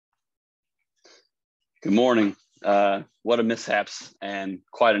Good morning. What a mishaps and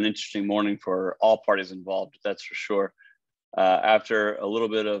quite an interesting morning for all parties involved, that's for sure. After a little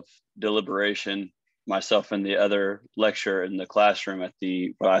bit of deliberation, myself and the other lecturer in the classroom at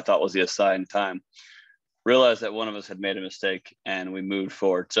what I thought was the assigned time, realized that one of us had made a mistake and we moved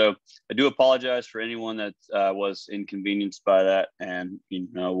forward. So I do apologize for anyone that was inconvenienced by that, and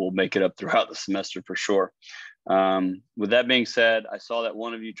we'll make it up throughout the semester for sure. With that being said, I saw that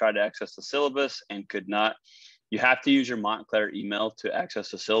one of you tried to access the syllabus and could not. You have to use your Montclair email to access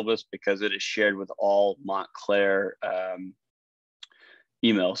the syllabus because it is shared with all Montclair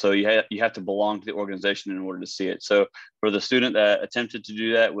email. So you have to belong to the organization in order to see it. So for the student that attempted to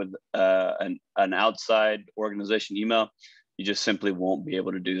do that with an outside organization email, you just simply won't be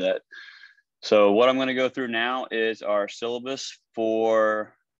able to do that. So what I'm going to go through now is our syllabus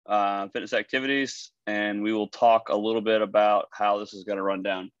for fitness activities, and we will talk a little bit about how this is going to run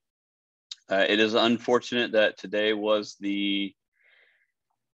down. It is unfortunate that today was the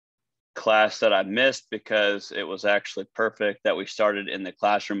class that I missed because it was actually perfect that we started in the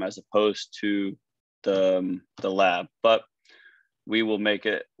classroom as opposed to the lab, but we will make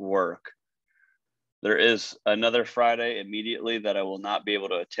it work. There is another Friday immediately that I will not be able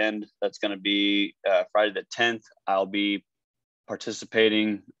to attend. That's going to be Friday the 10th. I'll be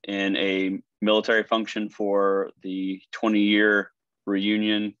participating in a military function for the 20-year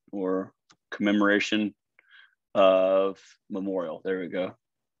reunion or commemoration of memorial, there we go,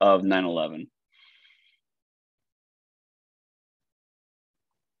 of 9/11.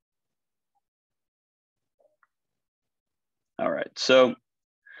 All right, so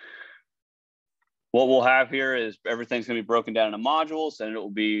what we'll have here is everything's going to be broken down into modules and it will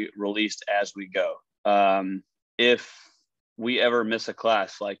be released as we go. If we ever miss a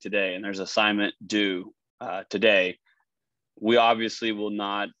class like today and there's assignment due today, we obviously will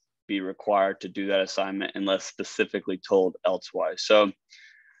not be required to do that assignment unless specifically told elsewise. So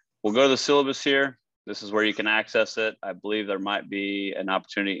we'll go to the syllabus here. This is where you can access it. I believe there might be an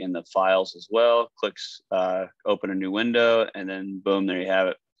opportunity in the files as well. Clicks open a new window and then boom, there you have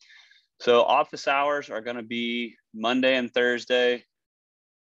it. So office hours are going to be Monday and Thursday.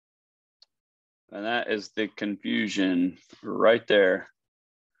 And that is the confusion right there.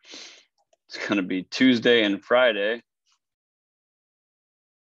 It's going to be Tuesday and Friday.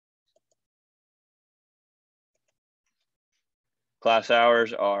 Class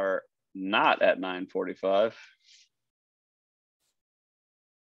hours are not at 9:45.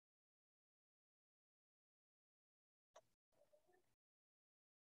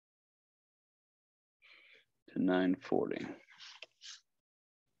 To 9:40.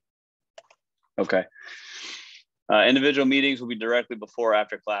 Okay. Individual meetings will be directly before or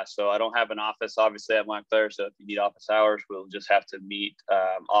after class. So I don't have an office, obviously, at Montclair. So if you need office hours, we'll just have to meet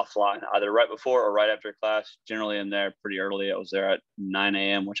offline, either right before or right after class. Generally in there pretty early. I was there at 9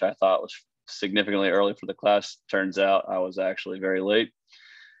 a.m., which I thought was significantly early for the class. Turns out I was actually very late.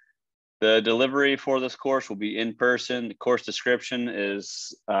 The delivery for this course will be in person. The course description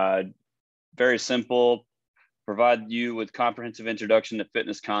is very simple. Provide you with comprehensive introduction to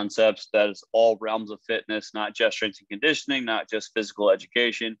fitness concepts. That is all realms of fitness, not just strength and conditioning, not just physical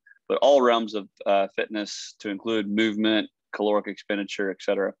education, but all realms of fitness to include movement, caloric expenditure,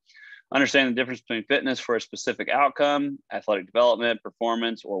 etc. Understand the difference between fitness for a specific outcome, athletic development,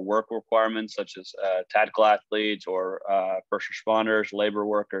 performance, or work requirements, such as tactical athletes or first responders, labor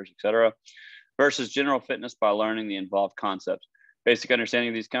workers, etc., versus general fitness by learning the involved concepts. Basic understanding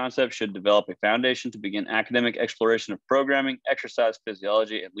of these concepts should develop a foundation to begin academic exploration of programming, exercise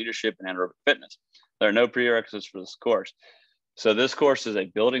physiology, and leadership in anaerobic fitness. There are no prerequisites for this course. So this course is a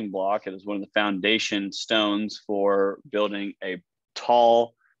building block. It is one of the foundation stones for building a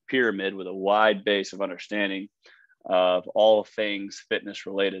tall pyramid with a wide base of understanding of all things fitness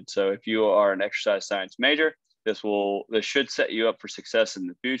related. So if you are an exercise science major, this should set you up for success in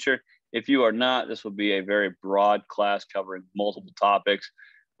the future. If you are not, this will be a very broad class covering multiple topics,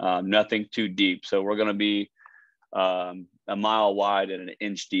 nothing too deep. So we're going to be a mile wide and an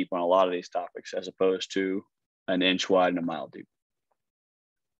inch deep on a lot of these topics, as opposed to an inch wide and a mile deep.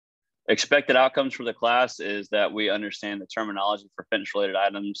 Expected outcomes for the class is that we understand the terminology for fitness-related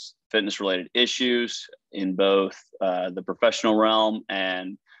items, fitness-related issues in both the professional realm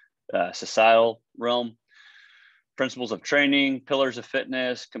and societal realm. Principles of training, pillars of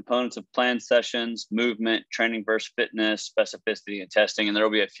fitness, components of planned sessions, movement, training versus fitness, specificity and testing, and there will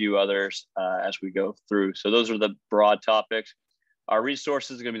be a few others as we go through. So those are the broad topics. Our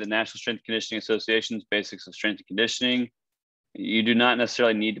resources are going to be the National Strength and Conditioning Association's Basics of Strength and Conditioning. You do not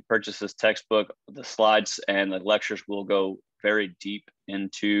necessarily need to purchase this textbook. The slides and the lectures will go very deep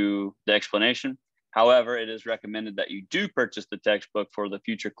into the explanation. However, it is recommended that you do purchase the textbook for the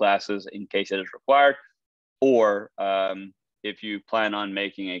future classes in case it is required, or if you plan on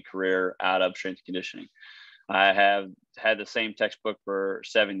making a career out of strength and conditioning. I have had the same textbook for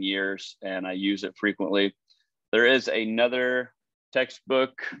 7 years and I use it frequently. There is another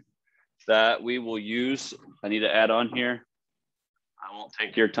textbook that we will use. I need to add on here. I won't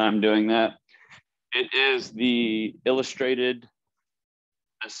take your time doing that. It is the Illustrated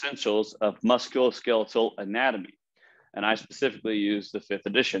Essentials of Musculoskeletal Anatomy. And I specifically use the 5th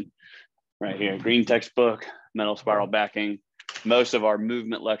edition right here. Green textbook, metal spiral backing. Most of our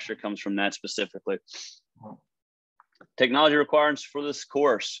movement lecture comes from that specifically. Technology requirements for this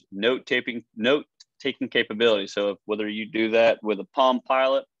course: note-taking capability. So whether you do that with a Palm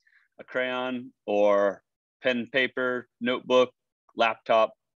Pilot, a crayon, or pen, paper, notebook,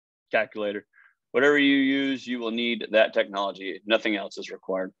 laptop, calculator, whatever you use, you will need that technology. Nothing else is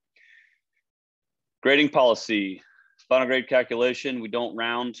required. Grading policy. Final grade calculation, we don't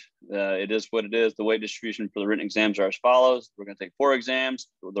round. It is what it is. The weight distribution for the written exams are as follows. We're going to take 4 exams.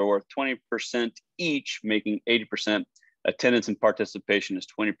 They're worth 20% each, making 80%. Attendance and participation is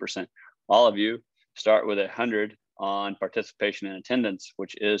 20%. All of you start with 100 on participation and attendance,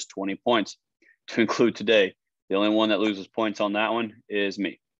 which is 20 points to include today. The only one that loses points on that one is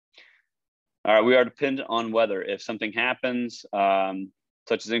me. All right, we are dependent on weather. If something happens,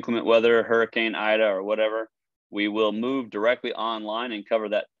 such as inclement weather, Hurricane Ida, or whatever, we will move directly online and cover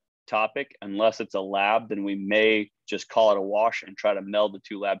that topic. Unless it's a lab, then we may just call it a wash and try to meld the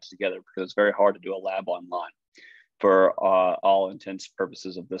 2 labs together, because it's very hard to do a lab online for all intents and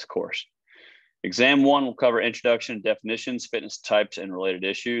purposes of this course. Exam 1 will cover introduction, definitions, fitness types, and related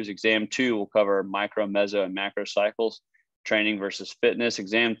issues. Exam 2 will cover micro, meso, and macro cycles, training versus fitness.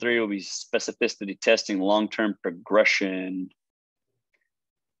 Exam 3 will be specificity testing, long-term progression.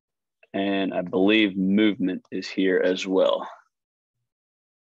 And I believe movement is here as well.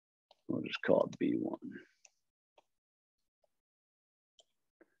 We'll just call it B1.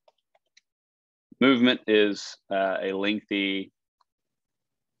 Movement is a lengthy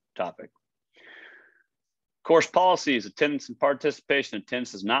topic. Course policies: attendance and participation.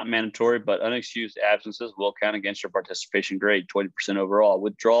 Attendance is not mandatory, but unexcused absences will count against your participation grade, 20% overall.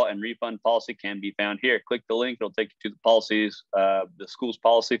 Withdrawal and refund policy can be found here. Click the link, it'll take you to the policies, the school's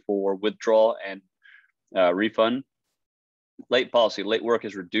policy for withdrawal and refund. Late policy: late work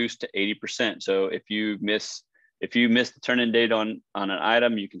is reduced to 80%. So if you miss the turn-in date on an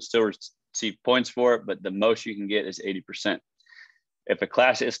item, you can still receive points for it, but the most you can get is 80%. If a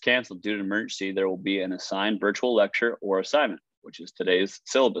class is canceled due to an emergency, there will be an assigned virtual lecture or assignment, which is today's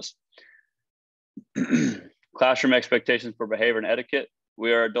syllabus. Classroom expectations for behavior and etiquette.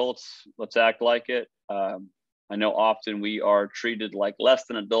 We are adults, let's act like it. I know often we are treated like less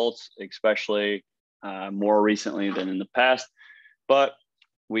than adults, especially more recently than in the past, but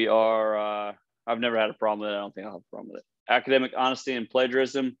we are, I've never had a problem with it. I don't think I'll have a problem with it. Academic honesty and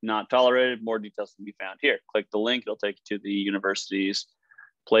plagiarism, not tolerated. More details can be found here. Click the link. It'll take you to the university's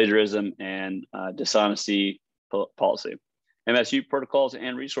plagiarism and dishonesty policy. MSU protocols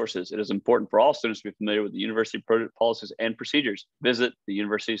and resources. It is important for all students to be familiar with the university policies and procedures. Visit the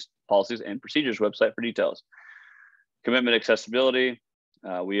university's policies and procedures website for details. Commitment accessibility.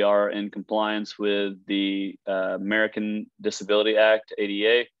 We are in compliance with the American Disability Act,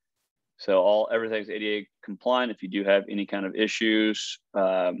 ADA. So everything's ADA compliant. If you do have any kind of issues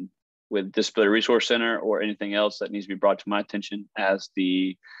with Disability Resource Center or anything else that needs to be brought to my attention as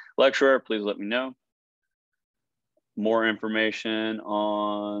the lecturer, please let me know. More information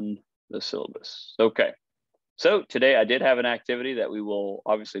on the syllabus. Okay, so today I did have an activity that we will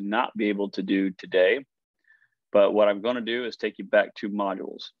obviously not be able to do today, but what I'm going to do is take you back to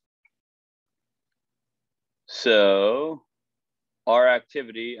modules. So our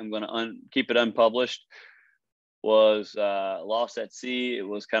activity, I'm going to keep it unpublished, was Lost at Sea. It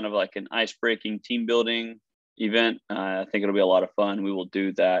was kind of like an ice-breaking team building event. I think it'll be a lot of fun. We will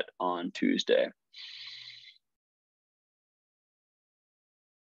do that on Tuesday.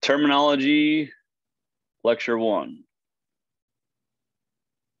 Terminology, lecture 1.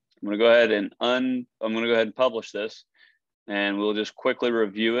 I'm going to go ahead and publish this, and we'll just quickly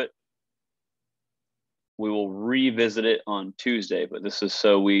review it. We will revisit it on Tuesday, but this is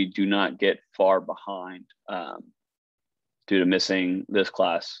so we do not get far behind due to missing this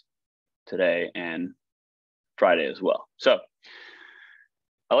class today and Friday as well. So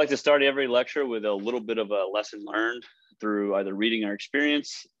I like to start every lecture with a little bit of a lesson learned through either reading or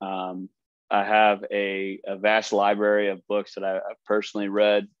experience. I have a vast library of books that I've personally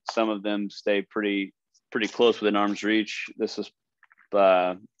read. Some of them stay pretty close within arm's reach. This is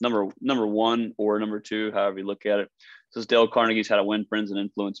number one or number two, however you look at it. This is Dale Carnegie's How to Win Friends and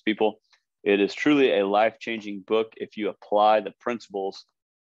Influence People. It is truly a life-changing book if you apply the principles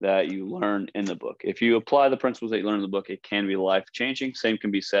that you learn in the book. If you apply the principles that you learn in the book, it can be life-changing. Same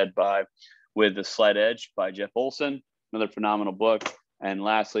can be said with The Slight Edge by Jeff Olson, another phenomenal book. And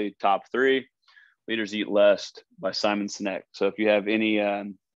lastly, top three, Leaders Eat Less by Simon Sinek. So if you have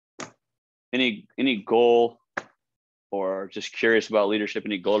any goal or just curious about leadership,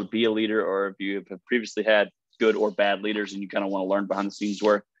 any goal to be a leader, or if you have previously had good or bad leaders and you kind of want to learn behind the scenes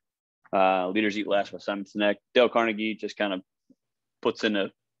work, Leaders Eat Less by Simon Sinek. Dale Carnegie just kind of puts in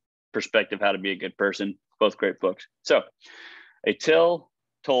a perspective how to be a good person. Both great books. So, a tale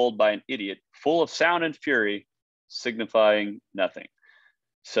told by an idiot, full of sound and fury, signifying nothing.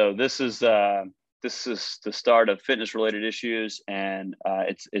 So this is the start of fitness-related issues, and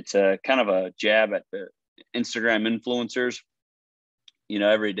it's a kind of a jab at the Instagram influencers. You know,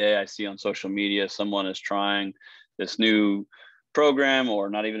 every day I see on social media someone is trying this new program, or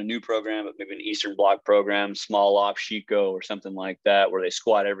not even a new program, but maybe an Eastern Bloc program, small off Chico or something like that, where they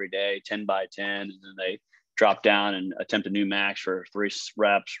squat every day 10 by 10, and then they drop down and attempt a new max for 3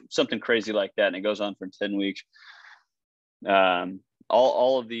 reps, something crazy like that, and it goes on for 10 weeks.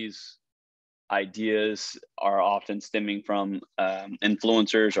 All of these ideas are often stemming from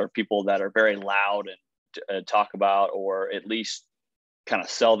influencers or people that are very loud and talk about, or at least kind of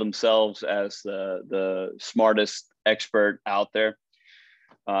sell themselves as the smartest expert out there.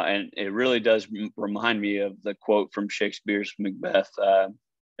 And it really does remind me of the quote from Shakespeare's Macbeth,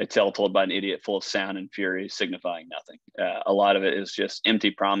 a tale told by an idiot, full of sound and fury, signifying nothing. A lot of it is just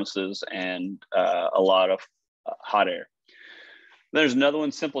empty promises and a lot of hot air. There's another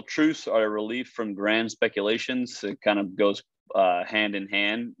one, simple truths are a relief from grand speculations. It kind of goes hand in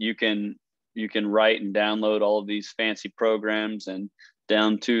hand. You can write and download all of these fancy programs and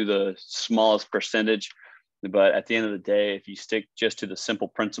down to the smallest percentage. But at the end of the day, if you stick just to the simple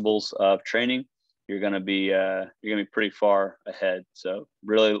principles of training, you're going to be pretty far ahead. So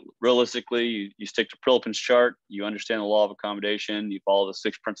really, realistically, you stick to Prilipin's chart, you understand the law of accommodation, you follow the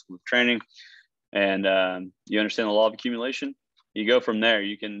 6 principles of training, and you understand the law of accumulation. You go from there.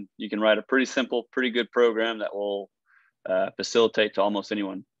 You can write a pretty simple, pretty good program that will facilitate to almost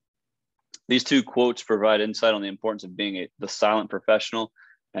anyone. These 2 quotes provide insight on the importance of being the silent professional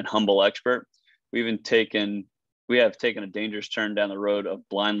and humble expert. We have taken a dangerous turn down the road of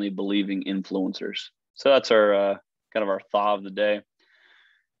blindly believing influencers. So that's our kind of our thought of the day.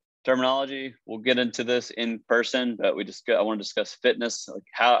 Terminology, we'll get into this in person, but I want to discuss fitness. Like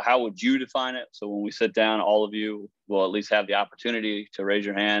how would you define it? So when we sit down, all of you will at least have the opportunity to raise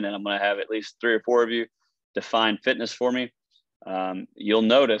your hand, and I'm going to have at least 3 or 4 of you define fitness for me. You'll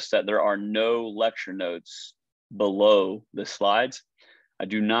notice that there are no lecture notes below the slides. I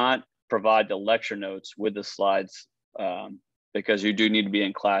do not provide the lecture notes with the slides because you do need to be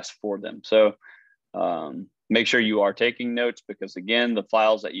in class for them. So make sure you are taking notes, because again, the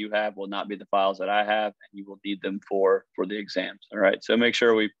files that you have will not be the files that I have, and you will need them for the exams. All right. So make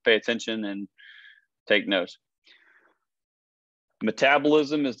sure we pay attention and take notes.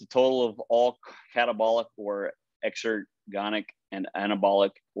 Metabolism is the total of all catabolic or exergonic and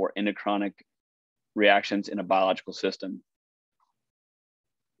anabolic or endocrinic reactions in a biological system.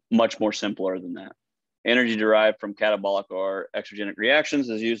 Much more simpler than that. Energy derived from catabolic or exergenic reactions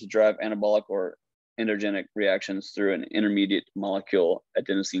is used to drive anabolic or endogenic reactions through an intermediate molecule,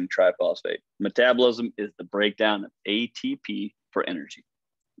 adenosine triphosphate. Metabolism is the breakdown of ATP for energy.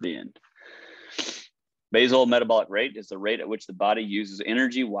 The end. Basal metabolic rate is the rate at which the body uses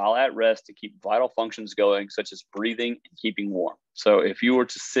energy while at rest to keep vital functions going, such as breathing and keeping warm. So if you were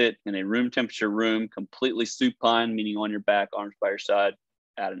to sit in a room temperature room, completely supine, meaning on your back, arms by your side,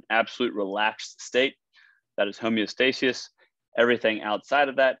 at an absolute relaxed state, that is homeostasis. Everything outside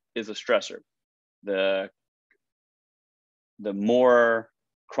of that is a stressor. The more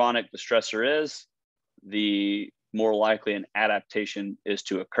chronic the stressor is, the more likely an adaptation is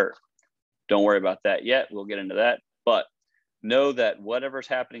to occur. Don't worry about that yet. We'll get into that. But know that whatever's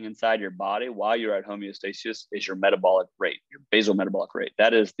happening inside your body while you're at homeostasis is your metabolic rate, your basal metabolic rate.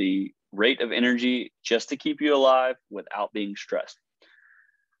 That is the rate of energy just to keep you alive without being stressed.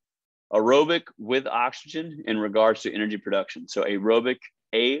 Aerobic with oxygen in regards to energy production. So aerobic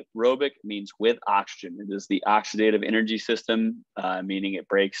means with oxygen. It is the oxidative energy system, meaning it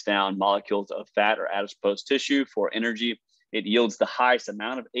breaks down molecules of fat or adipose tissue for energy. It yields the highest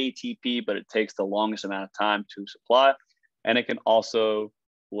amount of ATP, but it takes the longest amount of time to supply, and it can also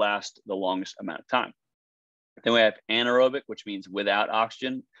last the longest amount of time. Then we have anaerobic, which means without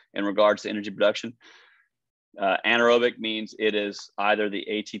oxygen in regards to energy production. Anaerobic means it is either the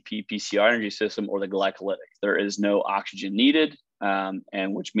ATP PCR energy system or the glycolytic. There is no oxygen needed,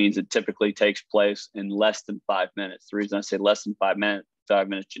 and which means it typically takes place in less than 5 minutes. The reason I say less than 5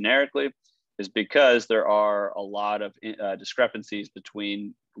 minutes generically is because there are a lot of discrepancies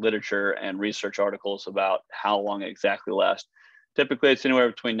between literature and research articles about how long it exactly lasts. Typically, it's anywhere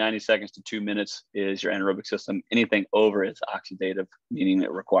between 90 seconds to 2 minutes is your anaerobic system. Anything over is oxidative, meaning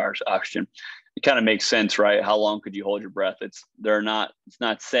it requires oxygen. It kind of makes sense, right? How long could you hold your breath? It's not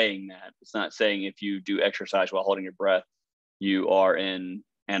saying that. It's not saying if you do exercise while holding your breath, you are in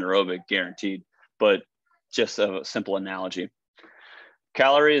anaerobic guaranteed, but just a simple analogy.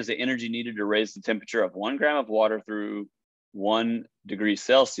 Calorie is the energy needed to raise the temperature of 1 gram of water through 1 degree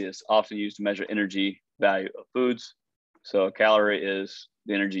Celsius, often used to measure energy value of foods. So a calorie is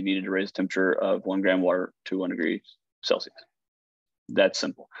the energy needed to raise the temperature of 1 gram of water to 1 degree Celsius. That's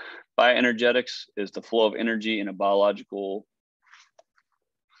simple. Bioenergetics is the flow of energy in a biological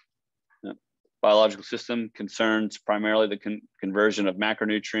system, concerns primarily the conversion of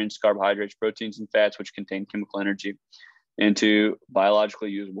macronutrients, carbohydrates, proteins, and fats, which contain chemical energy, into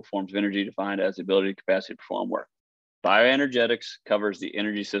biologically usable forms of energy defined as the ability and capacity to perform work. Bioenergetics covers the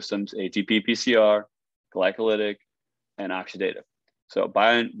energy systems, ATP, PCR, glycolytic, and oxidative. So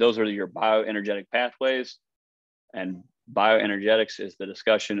those are your bioenergetic pathways, and bioenergetics is the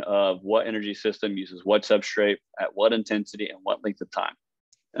discussion of what energy system uses what substrate at what intensity and what length of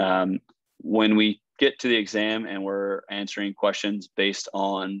time. When we get to the exam and we're answering questions based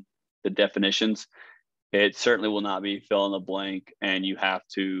on the definitions, it certainly will not be fill in the blank and you have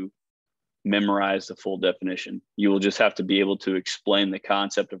to memorize the full definition. You will just have to be able to explain the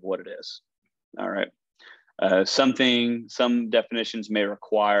concept of what it is. All right. Some definitions may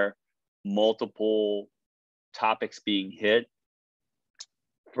require multiple topics being hit.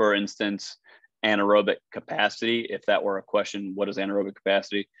 For instance, anaerobic capacity. If that were a question, what is anaerobic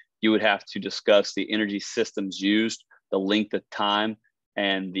capacity? You would have to discuss the energy systems used, the length of time,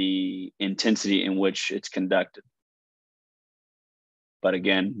 and the intensity in which it's conducted. But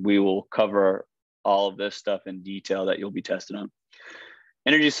again, we will cover all of this stuff in detail that you'll be tested on.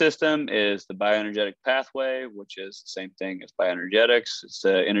 Energy system is the bioenergetic pathway, which is the same thing as bioenergetics. It's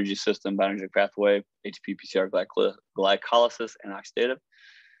the energy system, bioenergetic pathway, ATP, PCR, glycolysis, and oxidative.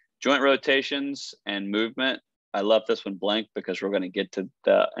 Joint rotations and movement. I left this one blank because we're going to get to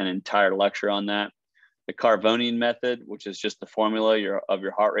an entire lecture on that. The Carbonian method, which is just the formula of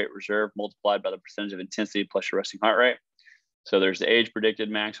your heart rate reserve multiplied by the percentage of intensity plus your resting heart rate. So there's the age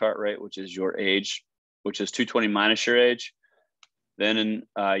predicted max heart rate, which is your age, which is 220 minus your age. Then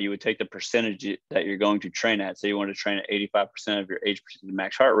you would take the percentage that you're going to train at. So you want to train at 85% of your age predicted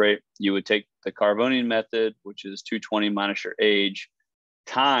max heart rate. You would take the Carbonian method, which is 220 minus your age,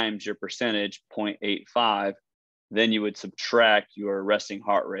 times your percentage, 0.85. Then you would subtract your resting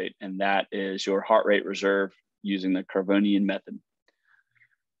heart rate, and that is your heart rate reserve using the Carbonian method.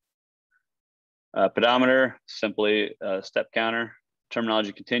 Pedometer, simply a step counter.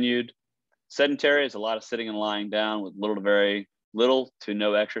 Terminology continued. Sedentary is a lot of sitting and lying down with little to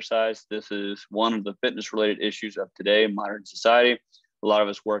no exercise. This is one of the fitness-related issues of today in modern society. A lot of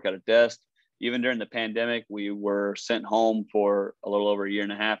us work at a desk. Even during the pandemic, we were sent home for a little over 1.5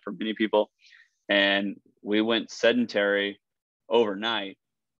 years for many people. And we went sedentary overnight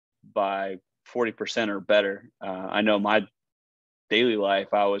by 40% or better. I know my daily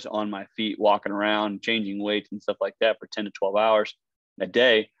life, I was on my feet, walking around, changing weights and stuff like that for 10 to 12 hours a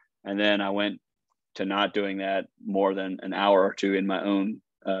day. And then I went to not doing that more than an hour or two in my own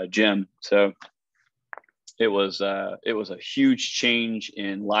gym. So it was a huge change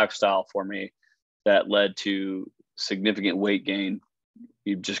in lifestyle for me that led to significant weight gain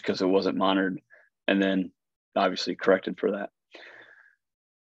just because it wasn't monitored, and then obviously corrected for that.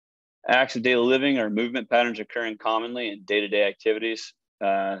 Acts of daily living are movement patterns occurring commonly in day-to-day activities,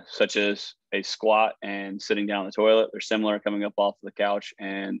 such as a squat and sitting down the toilet. They're similar, coming up off the couch,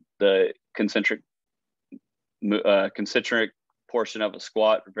 and the concentric portion of a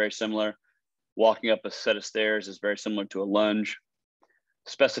squat are very similar. Walking up a set of stairs is very similar to a lunge.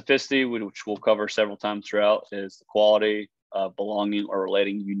 Specificity, which we'll cover several times throughout, is the quality of belonging or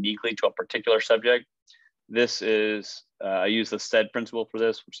relating uniquely to a particular subject. This is, I use the STED principle for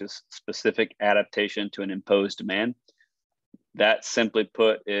this, which is specific adaptation to an imposed demand. That simply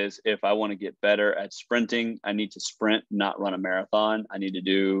put is, if I want to get better at sprinting, I need to sprint, not run a marathon. I need to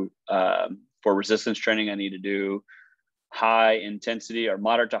do, for resistance training, I need to do high intensity or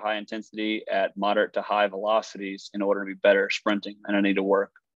moderate to high intensity at moderate to high velocities in order to be better at sprinting. And I need to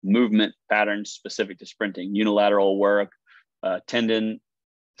work movement patterns specific to sprinting, unilateral work, tendon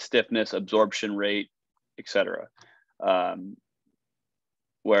stiffness, absorption rate, etc.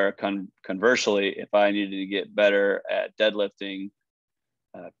 Where conversely, if I needed to get better at deadlifting,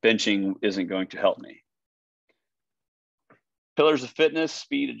 benching isn't going to help me. Pillars of fitness: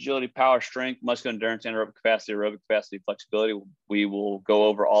 speed, agility, power, strength, muscular endurance, anaerobic capacity, flexibility. We will go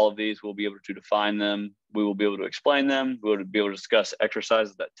over all of these. We'll be able to define them. We will be able to explain them. We'll be able to discuss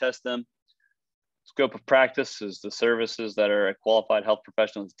exercises that test them. Scope of practice is the services that are a qualified health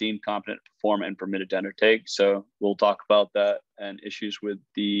professional is deemed competent to perform and permitted to undertake. So we'll talk about that and issues with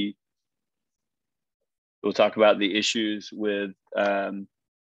the,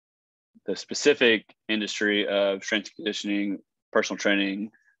 the specific industry of strength and conditioning, personal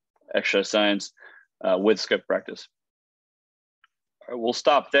training, exercise science with scope of practice. All right, we'll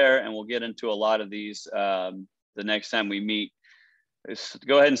stop there and we'll get into a lot of these the next time we meet. Just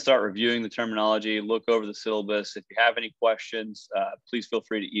go ahead and start reviewing the terminology, look over the syllabus. If you have any questions, please feel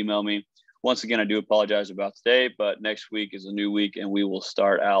free to email me. Once again, I do apologize about today, but next week is a new week and we will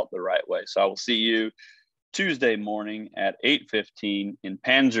start out the right way. So I will see you Tuesday morning at 8:15 in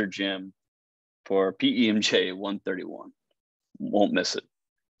Pemj Gym for Pemj 131. Won't miss it.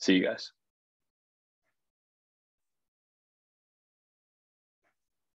 See you guys.